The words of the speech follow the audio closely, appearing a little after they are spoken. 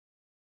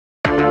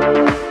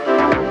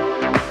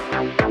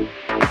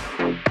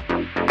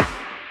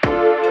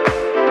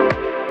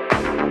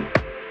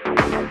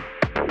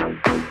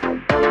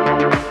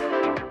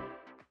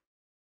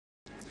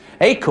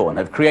Acorn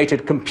have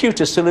created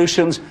computer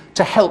solutions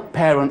to help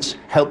parents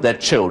help their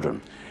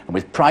children. And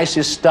with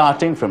prices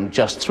starting from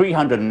just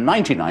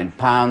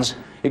 £399,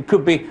 it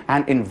could be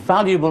an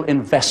invaluable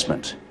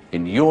investment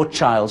in your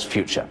child's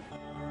future.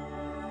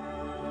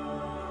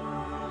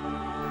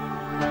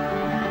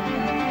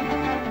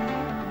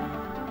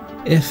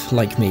 If,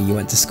 like me, you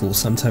went to school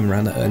sometime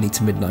around the early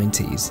to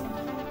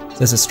mid-90s,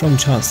 there's a strong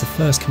chance the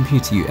first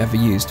computer you ever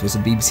used was a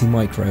BBC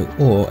Micro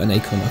or an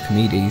Acorn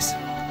Archimedes.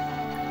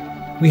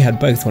 We had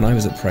both when I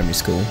was at primary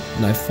school,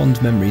 and I have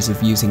fond memories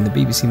of using the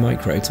BBC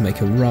Micro to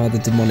make a rather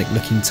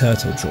demonic-looking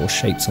turtle draw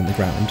shapes on the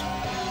ground,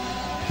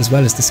 as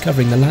well as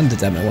discovering the Lander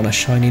demo on a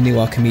shiny new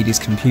Archimedes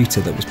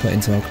computer that was put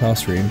into our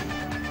classroom.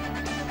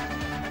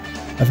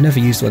 I've never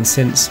used one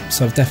since,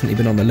 so I've definitely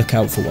been on the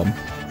lookout for one.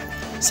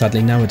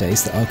 Sadly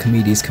nowadays the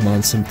Archimedes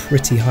commands some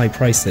pretty high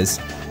prices.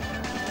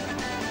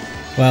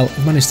 Well,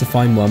 I've managed to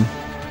find one.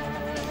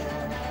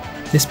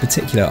 This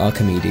particular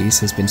Archimedes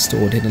has been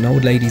stored in an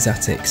old lady's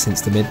attic since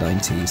the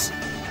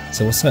mid-90s,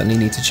 so we'll certainly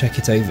need to check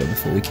it over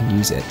before we can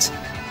use it.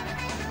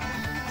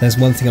 There's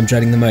one thing I'm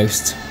dreading the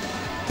most: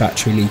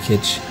 battery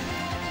leakage.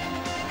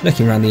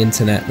 Looking around the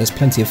internet, there's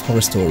plenty of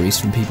horror stories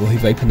from people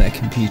who've opened their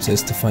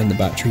computers to find the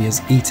battery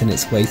has eaten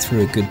its way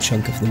through a good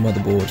chunk of the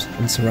motherboard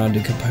and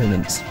surrounding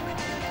components.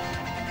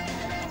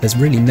 There's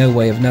really no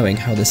way of knowing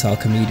how this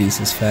Archimedes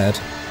has fared,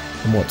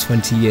 and what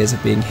 20 years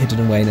of being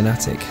hidden away in an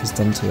attic has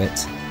done to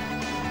it.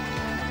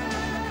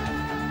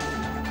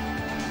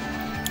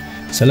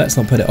 So let's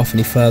not put it off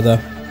any further,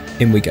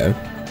 in we go.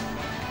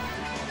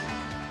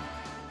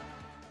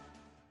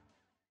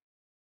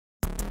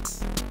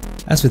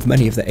 As with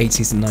many of the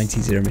 80s and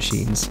 90s era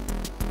machines,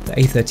 the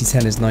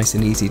A3010 is nice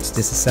and easy to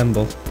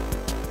disassemble.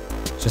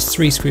 Just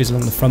 3 screws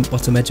along the front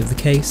bottom edge of the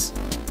case,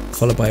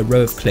 followed by a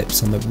row of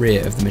clips on the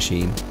rear of the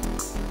machine.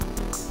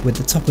 With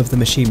the top of the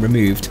machine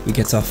removed, we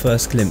get our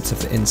first glimpse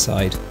of the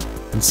inside,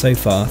 and so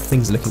far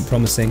things are looking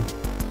promising.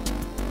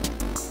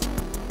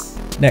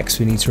 Next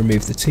we need to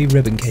remove the 2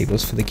 ribbon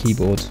cables for the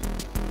keyboard.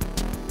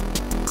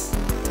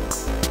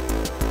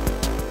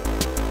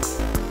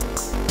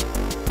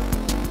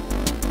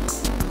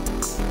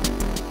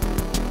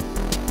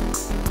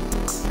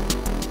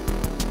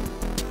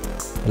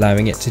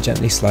 Allowing it to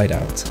gently slide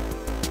out.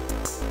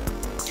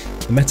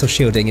 The metal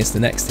shielding is the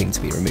next thing to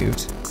be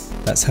removed.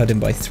 That's held in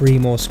by 3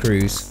 more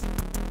screws,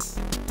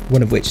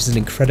 one of which is an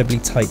incredibly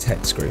tight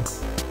hex screw.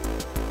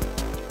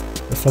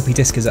 The floppy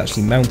disk is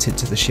actually mounted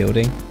to the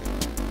shielding,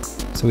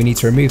 so we need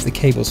to remove the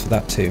cables for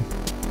that too.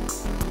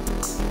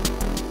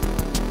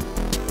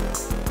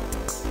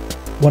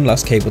 One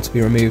last cable to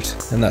be removed,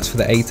 and that's for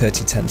the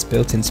A3010's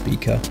built-in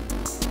speaker.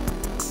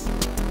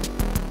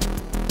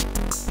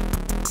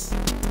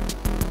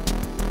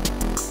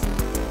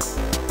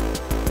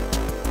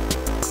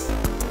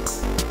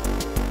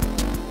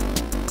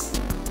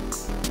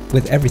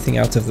 With everything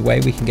out of the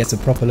way, we can get a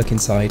proper look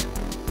inside,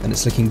 and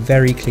it's looking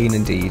very clean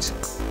indeed.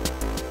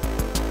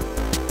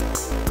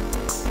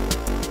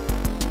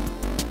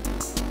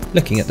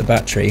 Looking at the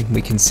battery,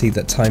 we can see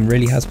that time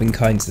really has been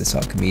kind to this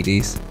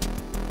Archimedes.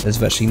 There's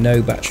virtually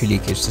no battery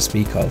leakage to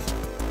speak of.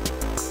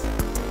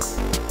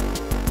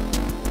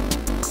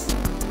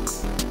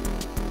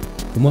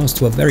 And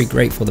whilst we're very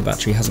grateful the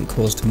battery hasn't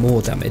caused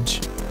more damage,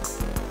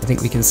 I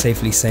think we can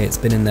safely say it's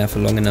been in there for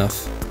long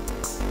enough.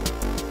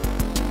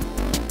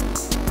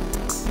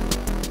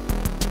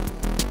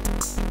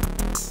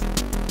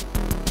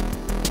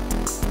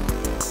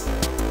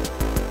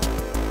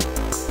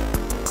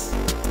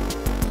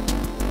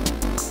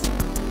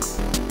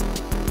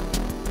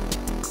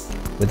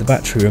 With the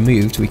battery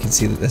removed, we can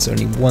see that there's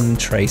only one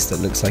trace that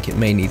looks like it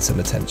may need some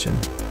attention.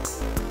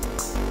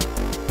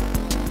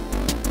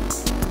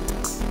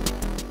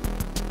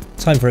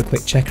 Time for a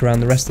quick check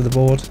around the rest of the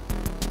board.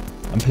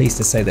 I'm pleased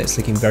to say that it's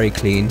looking very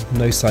clean,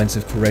 no signs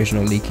of corrosion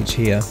or leakage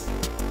here.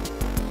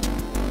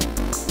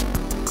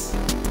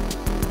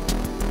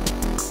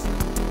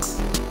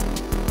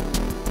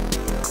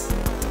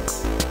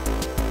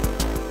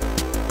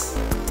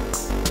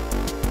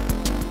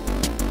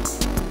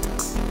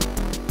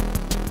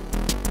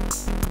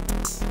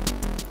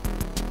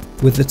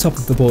 With the top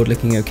of the board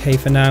looking okay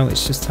for now,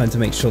 it's just time to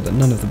make sure that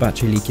none of the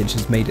battery leakage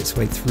has made its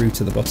way through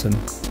to the bottom.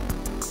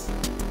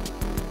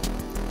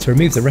 To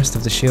remove the rest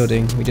of the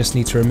shielding, we just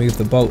need to remove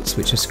the bolts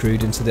which are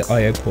screwed into the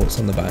I/O ports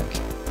on the back.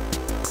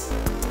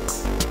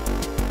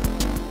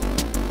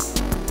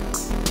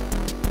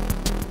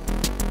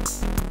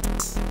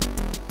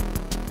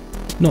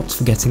 Not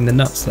forgetting the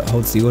nuts that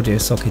holds the audio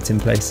socket in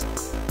place.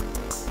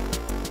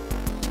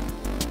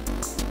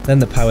 Then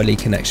the power lead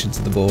connection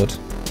to the board.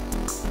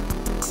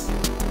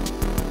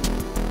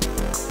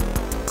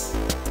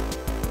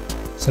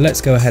 So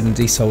let's go ahead and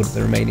desolder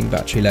the remaining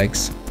battery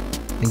legs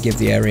and give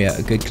the area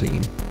a good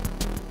clean.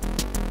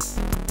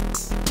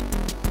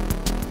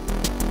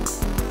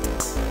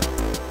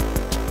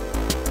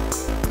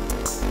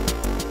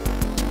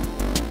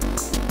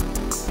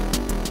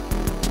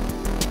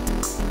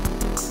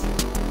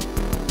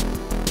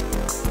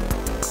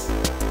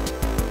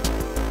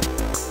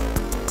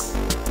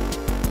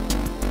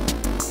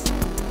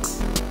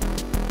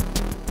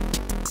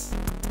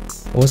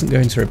 I wasn't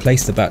going to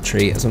replace the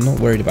battery as I'm not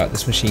worried about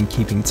this machine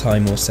keeping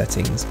time or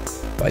settings,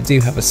 but I do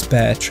have a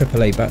spare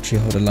AAA battery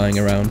holder lying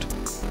around.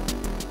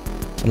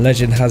 And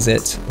legend has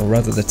it, or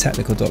rather the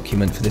technical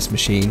document for this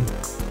machine,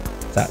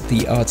 that the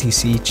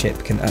RTC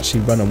chip can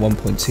actually run on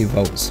 1.2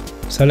 volts,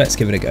 so let's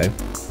give it a go.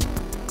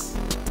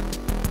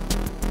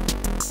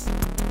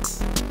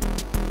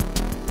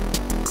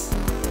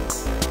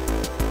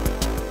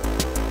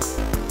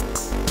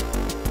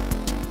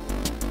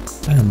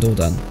 And all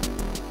done.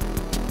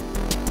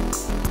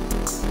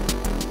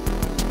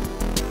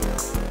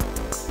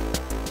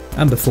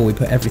 And before we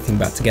put everything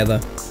back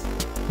together,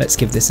 let's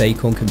give this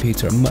Acorn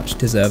computer a much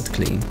deserved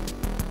clean.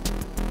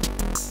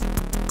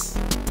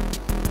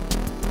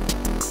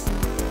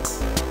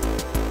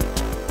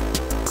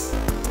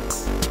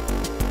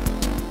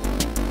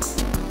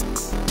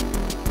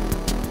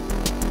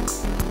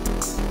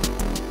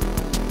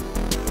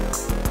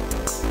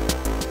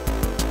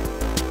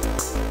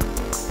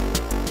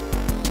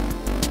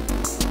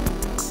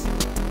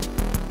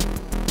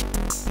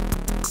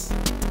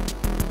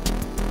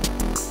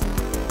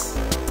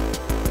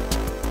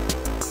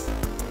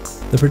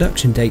 The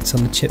production dates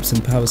on the chips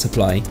and power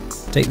supply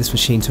date this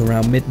machine to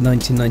around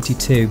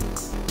mid-1992.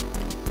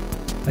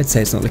 I'd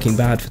say it's not looking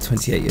bad for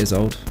 28 years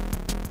old.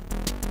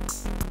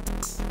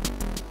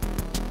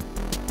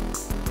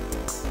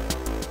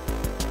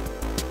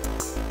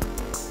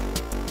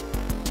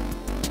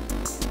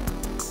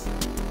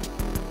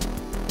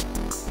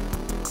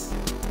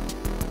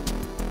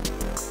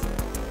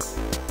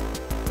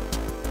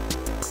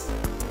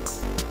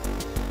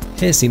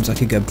 Here seems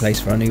like a good place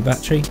for our new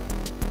battery.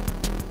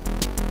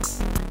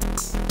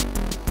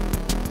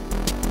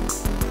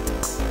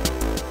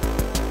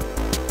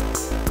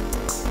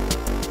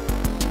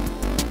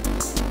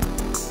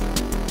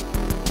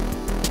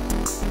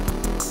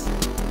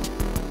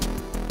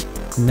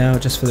 Now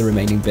just for the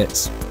remaining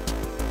bits.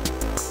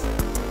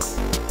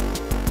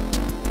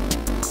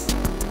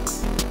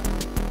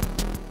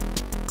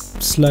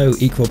 Slow,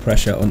 equal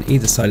pressure on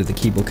either side of the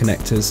keyboard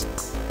connectors,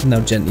 and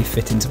they'll gently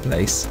fit into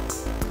place.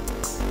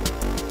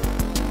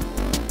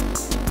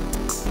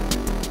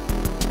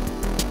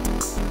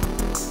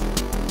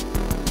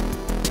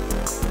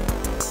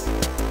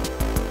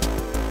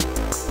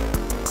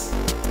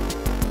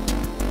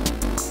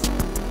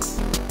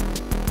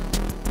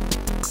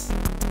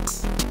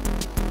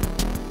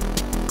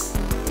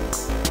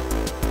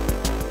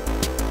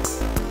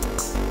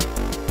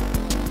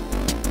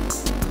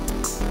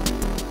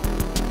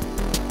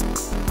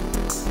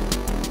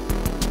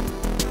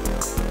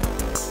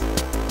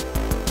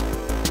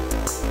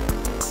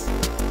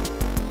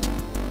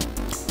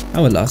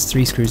 Our last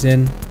 3 screws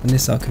in, and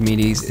this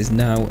Archimedes is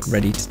now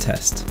ready to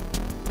test.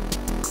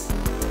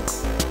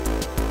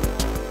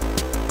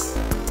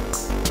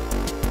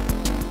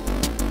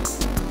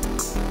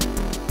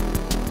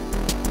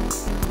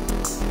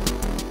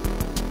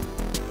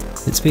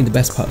 It's been the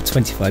best part of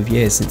 25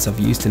 years since I've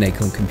used an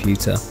Acorn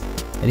computer,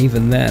 and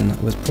even then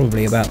I was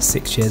probably about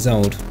 6 years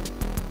old.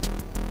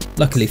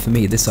 Luckily for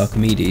me, this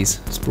Archimedes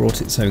has brought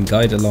its own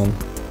guide along.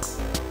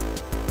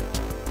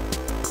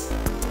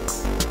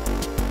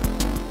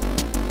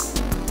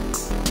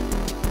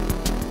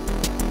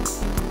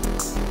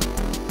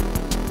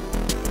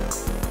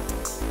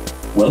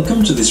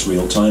 Welcome to this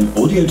real-time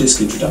audio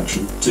disk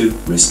introduction to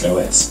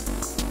RISC-OS.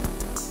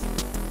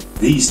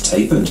 These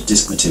tapered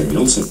disk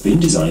materials have been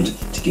designed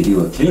to give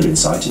you a clear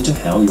insight into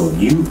how your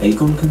new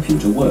Acorn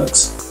computer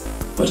works.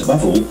 But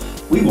above all,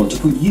 we want to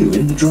put you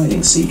in the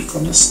driving seat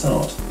from the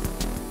start.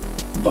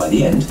 By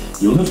the end,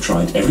 you'll have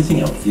tried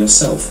everything out for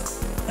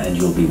yourself, and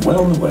you'll be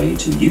well on the way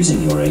to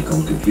using your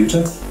Acorn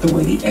computer the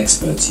way the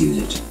experts use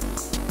it.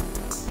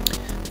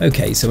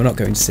 Okay, so we're not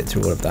going to sit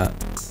through all of that.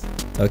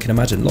 Though I can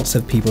imagine lots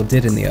of people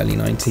did in the early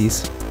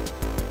 90s.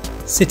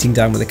 Sitting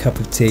down with a cup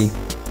of tea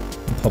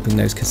and popping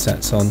those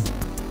cassettes on,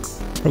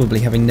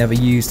 probably having never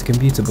used a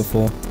computer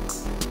before.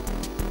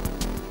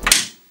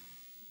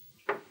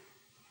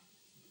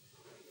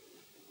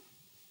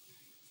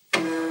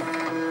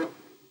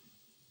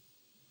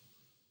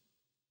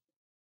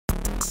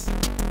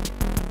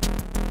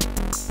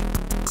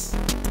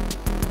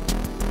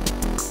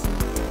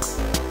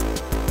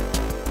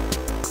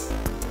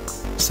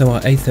 So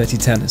our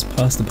A3010 has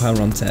passed the power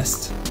on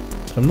test,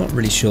 but I'm not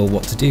really sure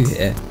what to do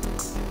here.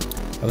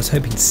 I was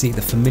hoping to see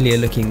the familiar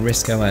looking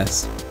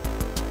RISC-OS.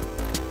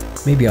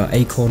 Maybe our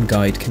Acorn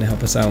guide can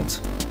help us out.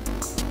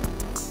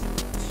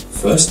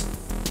 First,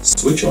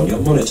 switch on your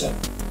monitor.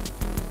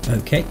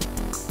 Okay.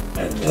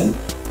 And then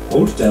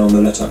hold down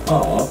the letter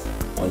R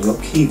on your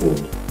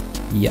keyboard.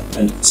 Yep.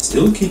 And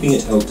still keeping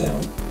it held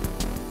down,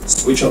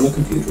 switch on the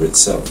computer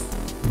itself.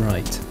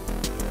 Right.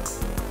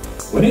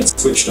 When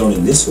it's switched on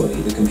in this way,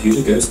 the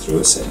computer goes through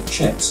a set of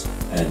checks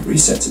and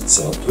resets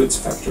itself to its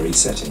factory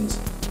settings.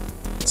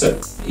 So,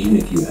 even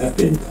if you have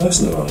been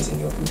personalising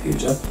your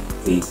computer,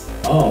 the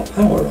R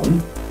power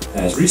on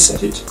has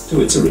reset it to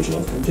its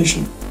original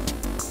condition.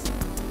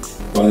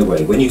 By the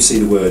way, when you see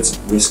the words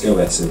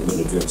RISC-OS in the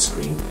middle of your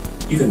screen,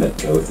 you can let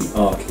go of the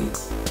R key.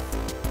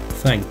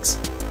 Thanks.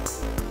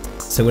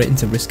 So we're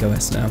into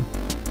RISC-OS now.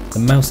 The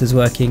mouse is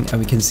working and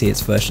we can see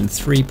it's version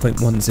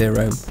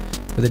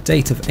 3.10 with a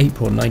date of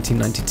April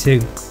 1992.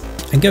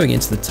 And going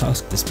into the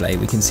task display,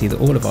 we can see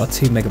that all of our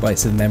 2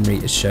 megabytes of memory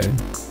is shown.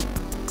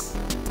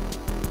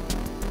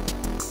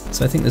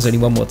 So I think there's only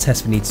one more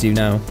test we need to do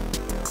now.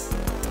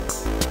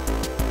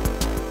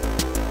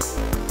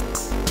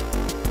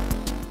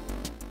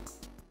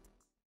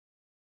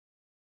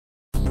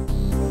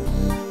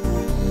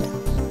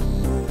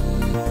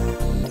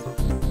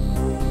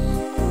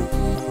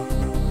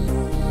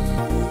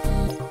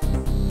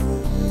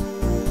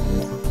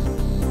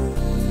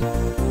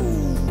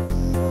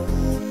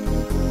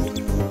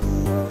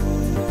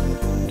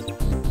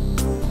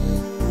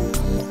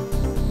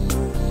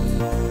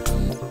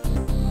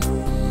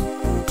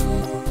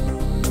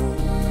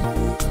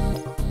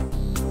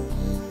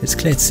 It's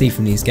clear to see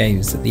from these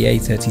games that the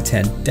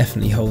A3010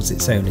 definitely holds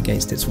its own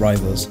against its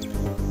rivals.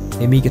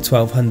 The Amiga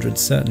 1200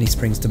 certainly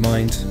springs to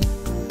mind.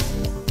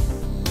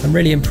 I'm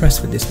really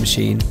impressed with this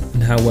machine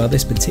and how well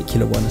this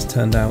particular one has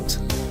turned out.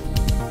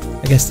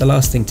 I guess the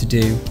last thing to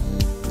do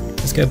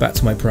is go back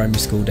to my primary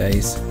school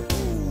days.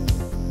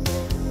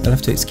 I'll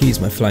have to excuse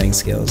my flying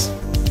skills.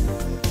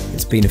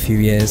 It's been a few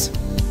years.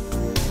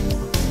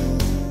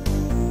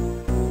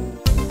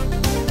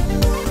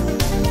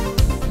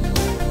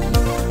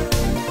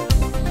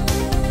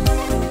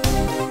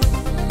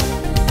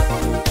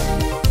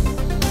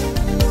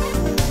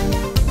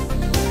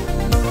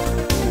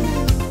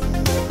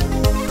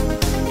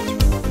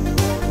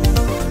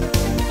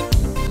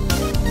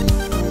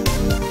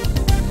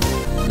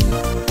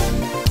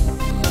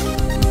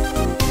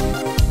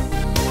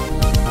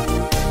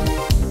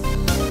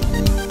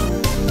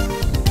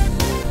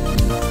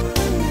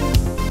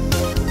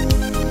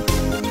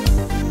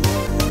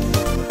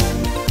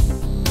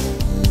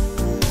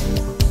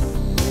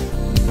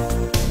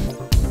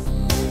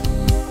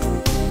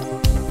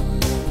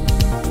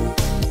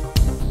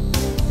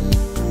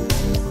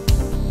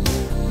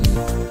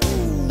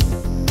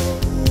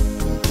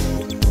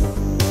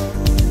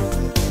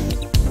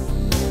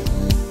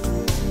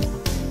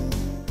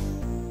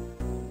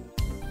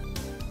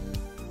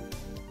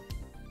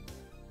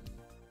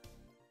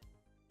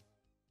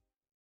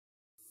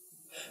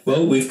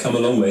 Well, we've come a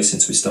long way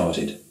since we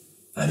started.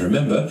 And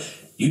remember,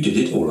 you did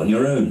it all on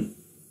your own.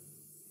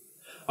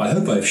 I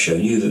hope I've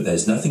shown you that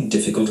there's nothing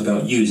difficult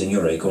about using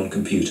your Acorn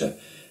computer,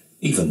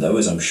 even though,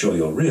 as I'm sure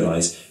you'll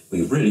realise,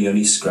 we've really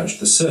only scratched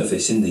the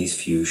surface in these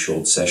few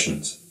short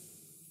sessions.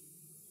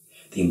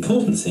 The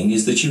important thing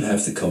is that you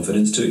have the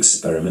confidence to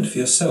experiment for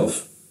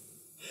yourself.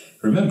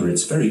 Remember,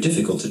 it's very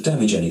difficult to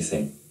damage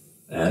anything,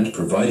 and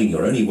providing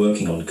you're only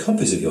working on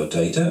copies of your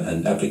data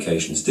and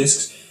applications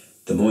disks,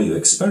 the more you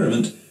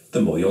experiment, the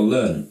more you'll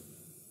learn.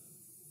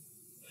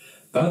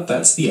 But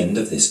that's the end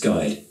of this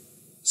guide,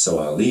 so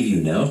I'll leave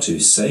you now to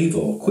save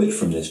or quit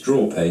from this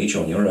draw page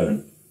on your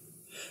own.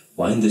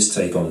 Wind this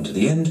tape on to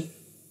the end,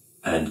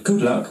 and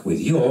good luck with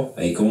your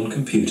Acorn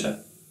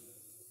computer.